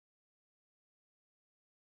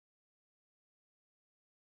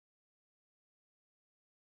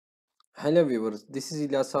Hello viewers, this is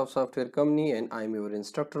Ilyasoft Software Company and I am your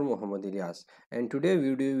instructor muhammadilyas, and today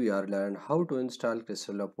video we are learn how to install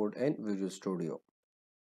Crystal Report and Visual Studio.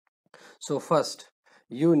 So first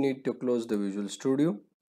you need to close the Visual Studio,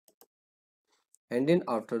 and then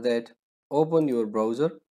after that open your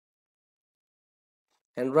browser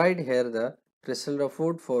and write here the Crystal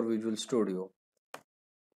Report for Visual Studio,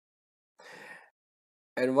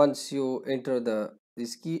 and once you enter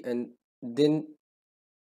this key and then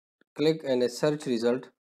click on a search result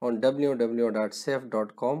on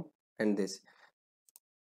www.safe.com and this.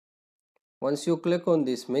 Once you click on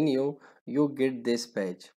this menu, you get this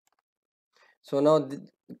page. So now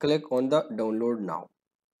click on the download now.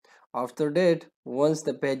 After that, once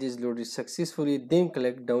the page is loaded successfully, then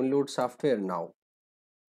click download software now.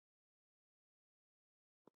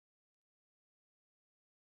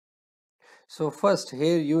 So first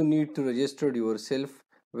here you need to register yourself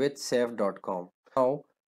with safe.com. Now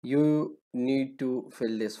you need to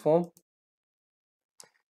fill this form.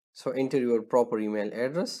 So enter your proper email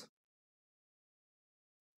address.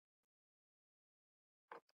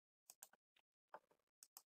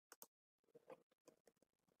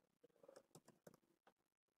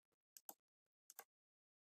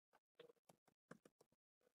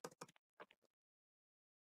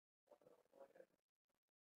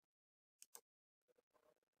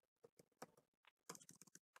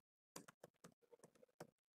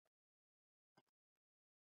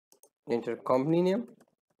 Enter company name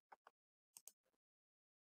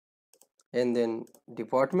and then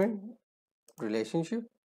department, relationship,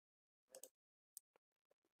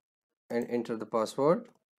 and enter the password.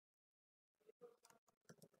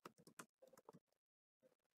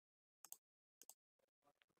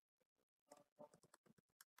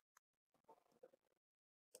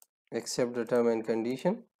 Accept the term and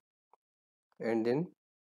condition and then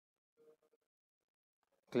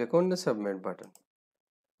click on the submit button.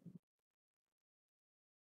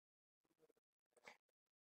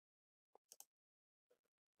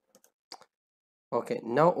 Okay,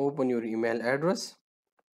 now open your email address.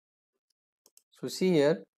 So see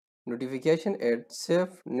here, notification at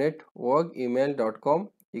safenetworkemail.com,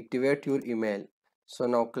 activate your email. So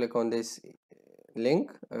now click on this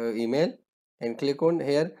link email and click on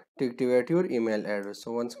here to activate your email address.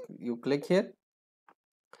 So once you click here,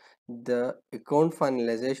 the account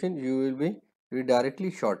finalization you will be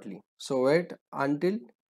redirectly shortly. So wait until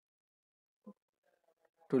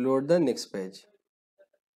to load the next page.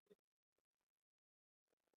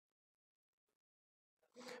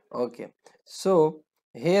 Okay, so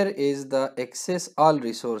here is the access all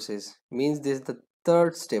resources, means this is the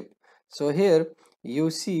third step. So here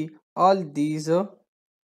you see all these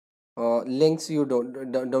links, you don't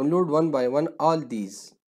download one by one all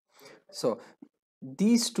these. So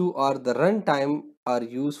these two are the runtime are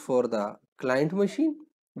used for the client machine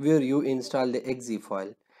where you install the exe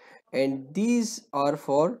file, and these are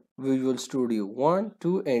for Visual Studio 1,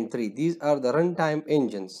 2 and 3. These are the runtime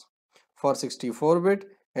engines for 64-bit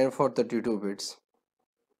and for 32 bits,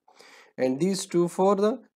 and these two for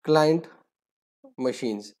the client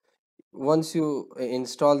machines. Once you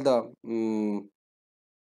install the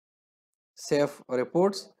safe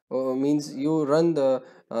reports, means you run the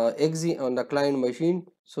exe on the client machine,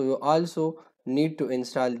 so you also need to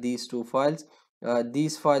install these two files.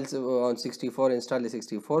 These files on 64 install the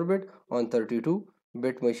 64-bit, on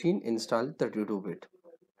 32-bit machine install 32-bit.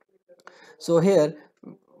 So here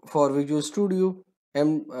for Visual Studio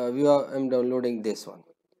I'm downloading this one,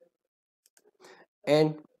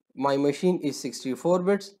 and my machine is 64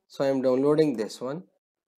 bits, so I am downloading this one.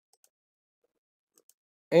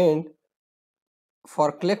 And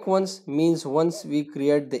for click once means once we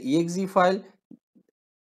create the exe file,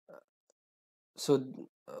 so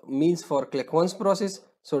means for click once process,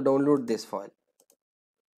 so download this file.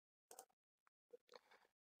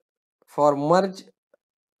 For merge,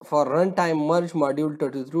 for runtime merge module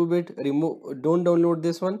 32-bit, remove, don't download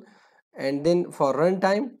this one. And then for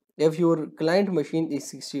runtime, if your client machine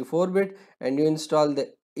is 64-bit and you install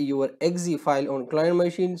the your exe file on client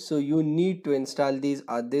machine, so you need to install these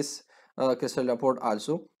this Crystal Report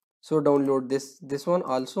also. So download this one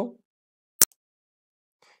also.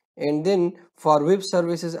 And then for web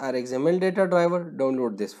services or XML data driver,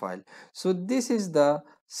 download this file. So this is the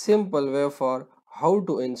simple way for how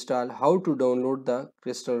to install, how to download the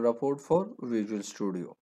Crystal Report for Visual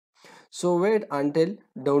Studio. So wait until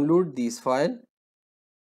download this file.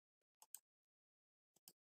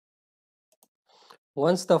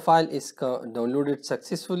 Once the file is downloaded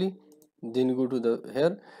successfully, then go to the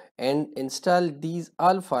here and install these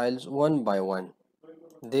all files one by one.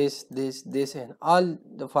 This and all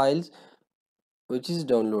the files which is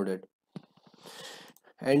downloaded.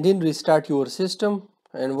 and then restart your system.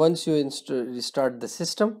 And once you restart the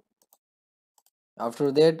system,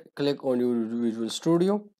 after that click on your Visual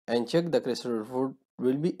Studio and check the crystal food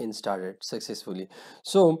will be installed successfully.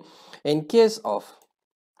 So in case of,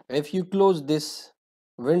 if you close this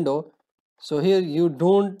window, so here you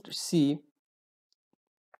don't see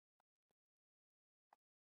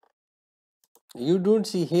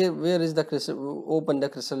here where is the crystal, open the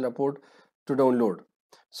crystal report to download.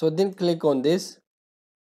 So then click on this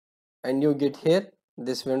and you get here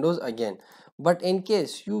this windows again. But in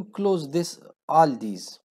case you close this all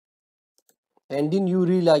these and then you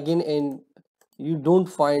re-log in and you don't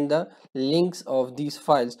find the links of these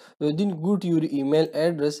files, so then go to your email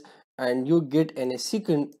address and you get a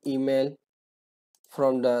second email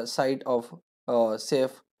from the site of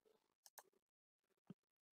safe.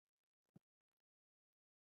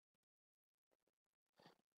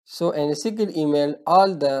 So in a second email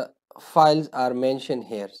all the files are mentioned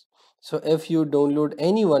here. So if you download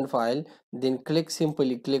any one file, then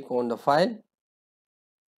simply click on the file.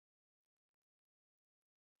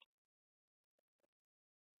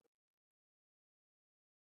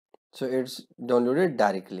 So it's downloaded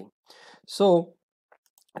directly. So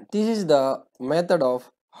this is the method of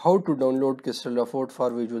how to download Crystal Report for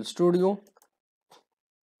Visual Studio,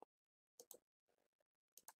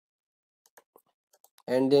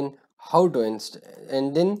 and then how to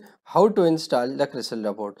install the Crystal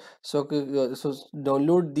Report. So so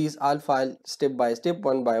download these all files step by step,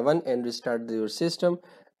 one by one, and restart your system,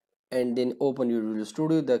 and then open your Visual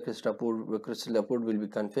Studio. The Crystal Report will be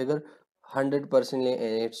configured 100%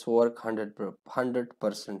 and it's work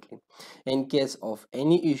 100%. In case of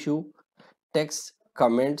any issue, text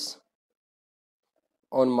comments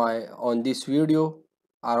on this video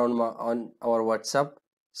or on our WhatsApp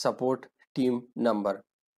support team number.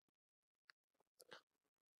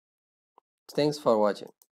 Thanks for watching.